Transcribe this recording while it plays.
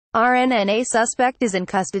RNN A suspect is in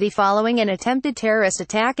custody following an attempted terrorist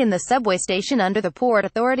attack in the subway station under the Port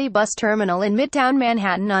Authority bus terminal in midtown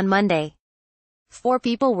Manhattan on Monday. 4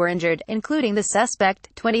 people were injured, including the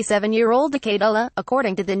suspect, 27-year-old Akayed Ullah,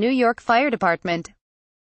 according to the New York Fire Department.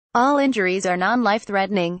 All injuries are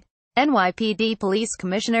non-life-threatening. NYPD Police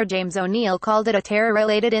Commissioner James ONeill called it a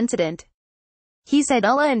terror-related incident. He said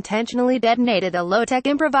Ullah intentionally detonated a low-tech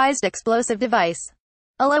improvised explosive device.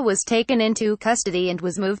 Ullah was taken into custody and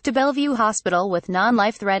was moved to Bellevue Hospital with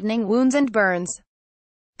non-life-threatening wounds and burns.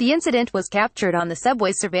 The incident was captured on the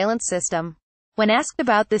subway surveillance system. When asked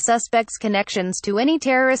about the suspect's connections to any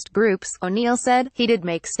terrorist groups, ONeill said, "He did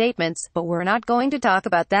make statements, but we're not going to talk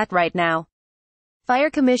about that right now."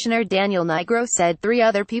 Fire Commissioner Daniel Nigro said 3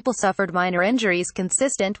 other people suffered minor injuries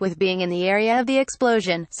consistent with being in the area of the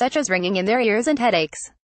explosion, such as ringing in their ears and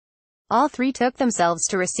headaches. All 3 took themselves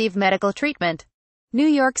to receive medical treatment. New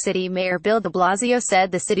York City Mayor Bill de Blasio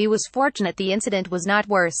said the city was fortunate the incident was not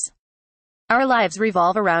worse. "Our lives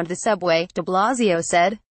revolve around the subway," de Blasio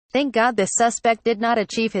said. "Thank God this suspect did not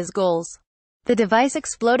achieve his goals." The device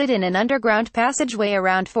exploded in an underground passageway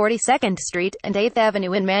around 42nd Street and 8th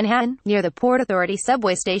Avenue in Manhattan, near the Port Authority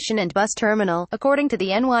subway station and bus terminal, according to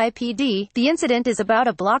the NYPD. The incident is about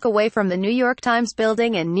a block away from the New York Times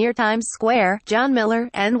building and near Times Square. John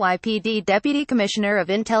Miller, NYPD Deputy Commissioner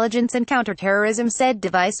of Intelligence and Counterterrorism, said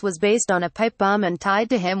device was based on a pipe bomb and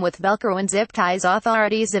tied to him with Velcro and zip ties.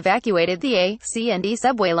 Authorities evacuated the A, C and E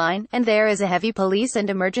subway line, and there is a heavy police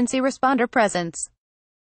and emergency responder presence.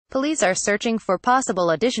 Police are searching for possible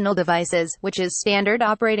additional devices, which is standard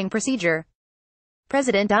operating procedure.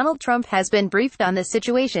 President Donald Trump has been briefed on the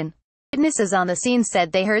situation. Witnesses on the scene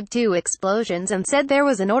said they heard 2 explosions and said there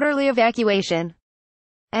was an orderly evacuation.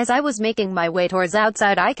 "As I was making my way towards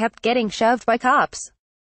outside, I kept getting shoved by cops.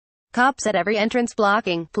 Cops at every entrance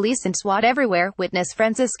blocking, police and SWAT everywhere," witness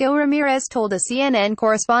Francisco Ramirez told a CNN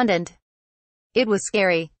correspondent. "It was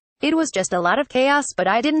scary. It was just a lot of chaos, but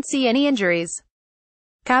I didn't see any injuries."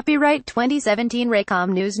 Copyright 2017 Raycom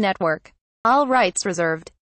News Network. All rights reserved.